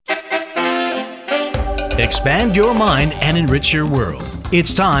Expand your mind and enrich your world.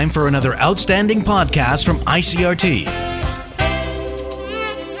 It's time for another outstanding podcast from I.C.R.T.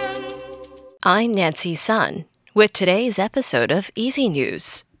 I'm Nancy Sun with today's episode of Easy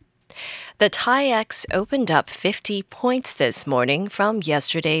News. The Tai-Ex opened up 50 points this morning from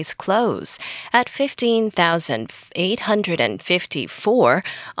yesterday's close at 15,854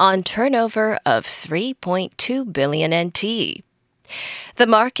 on turnover of 3.2 billion NT. The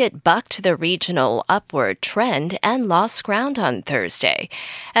market bucked the regional upward trend and lost ground on Thursday,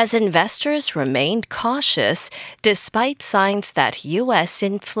 as investors remained cautious despite signs that U.S.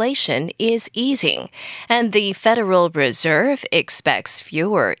 inflation is easing, and the Federal Reserve expects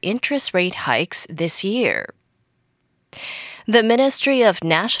fewer interest rate hikes this year. The Ministry of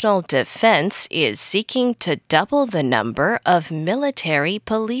National Defense is seeking to double the number of military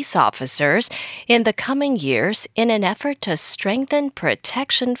police officers in the coming years in an effort to strengthen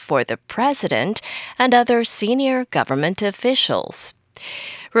protection for the president and other senior government officials.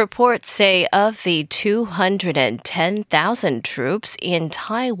 Reports say of the 210,000 troops in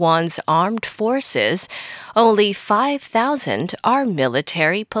Taiwan's armed forces, only 5,000 are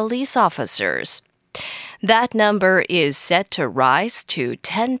military police officers. That number is set to rise to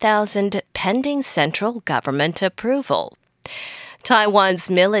 10,000 pending central government approval. Taiwan's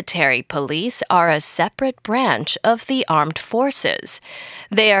military police are a separate branch of the armed forces.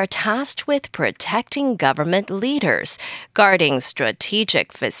 They are tasked with protecting government leaders, guarding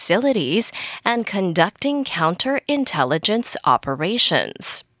strategic facilities, and conducting counterintelligence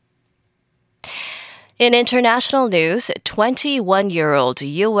operations. In international news, 21-year-old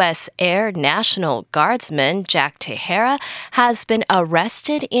U.S. Air National Guardsman Jack Teixeira has been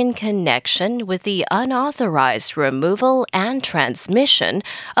arrested in connection with the unauthorized removal and transmission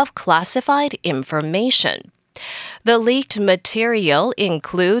of classified information. The leaked material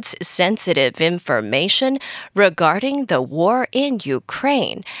includes sensitive information regarding the war in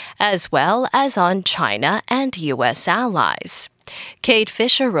Ukraine, as well as on China and U.S. allies. Kate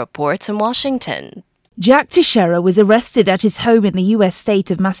Fisher reports in Washington. Jack Teixeira was arrested at his home in the U.S. state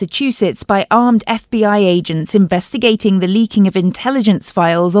of Massachusetts by armed FBI agents investigating the leaking of intelligence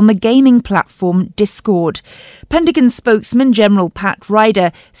files on the gaming platform Discord. Pentagon spokesman General Pat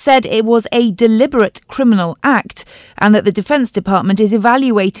Ryder said it was a deliberate criminal act and that the Defense Department is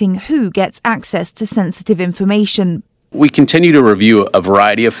evaluating who gets access to sensitive information. We continue to review a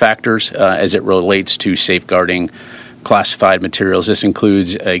variety of factors as it relates to safeguarding classified materials. This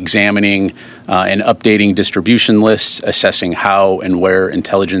includes examining and updating distribution lists, assessing how and where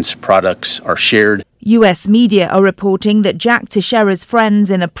intelligence products are shared. U.S. media are reporting that Jack Teixeira's friends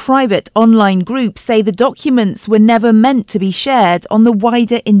in a private online group say the documents were never meant to be shared on the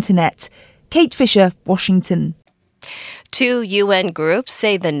wider internet. Kate Fisher, Washington. Two U.N. groups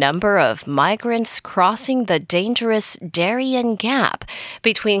say the number of migrants crossing the dangerous Darien Gap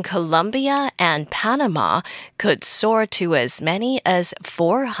between Colombia and Panama could soar to as many as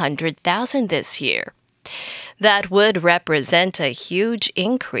 400,000 this year. That would represent a huge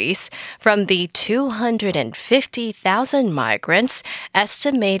increase from the 250,000 migrants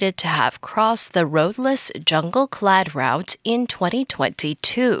estimated to have crossed the roadless jungle-clad route in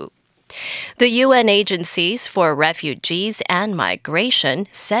 2022. The UN agencies for refugees and migration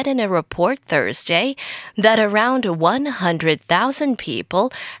said in a report Thursday that around 100,000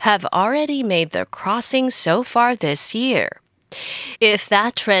 people have already made the crossing so far this year. If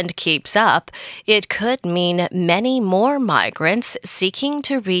that trend keeps up, it could mean many more migrants seeking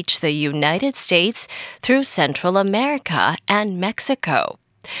to reach the United States through Central America and Mexico.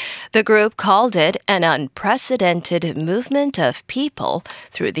 The group called it an unprecedented movement of people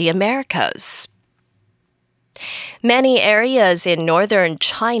through the Americas. Many areas in northern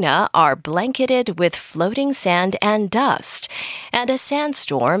China are blanketed with floating sand and dust, and a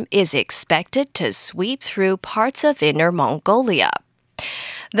sandstorm is expected to sweep through parts of Inner Mongolia.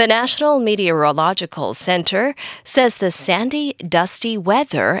 The National Meteorological Center says the sandy, dusty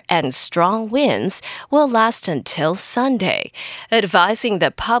weather and strong winds will last until Sunday, advising the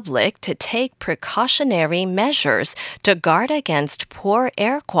public to take precautionary measures to guard against poor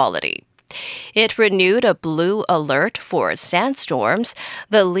air quality. It renewed a blue alert for sandstorms,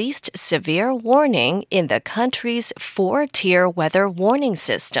 the least severe warning in the country's 4-tier weather warning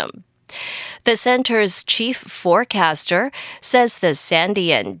system. The center's chief forecaster says the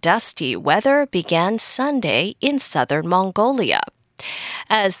sandy and dusty weather began Sunday in southern Mongolia.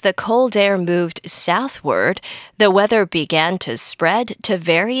 As the cold air moved southward, the weather began to spread to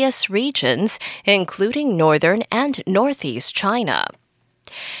various regions, including northern and northeast China.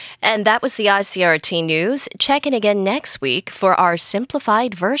 And that was the I.C.R.T. news. Check in again next week for our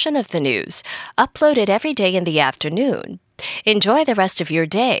simplified version of the news, uploaded every day in the afternoon. Enjoy the rest of your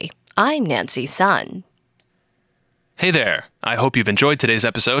day. I'm Nancy Sun. Hey there. I hope you've enjoyed today's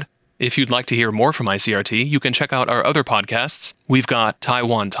episode. If you'd like to hear more from I.C.R.T., you can check out our other podcasts. We've got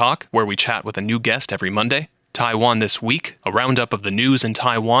Taiwan Talk, where we chat with a new guest every Monday, Taiwan This Week, a roundup of the news in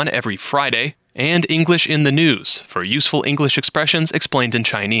Taiwan every Friday, and English in the News, for useful English expressions explained in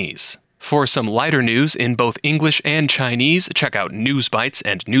Chinese. For some lighter news in both English and Chinese, check out News Bites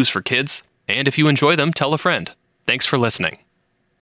and News for Kids. And if you enjoy them, tell a friend. Thanks for listening.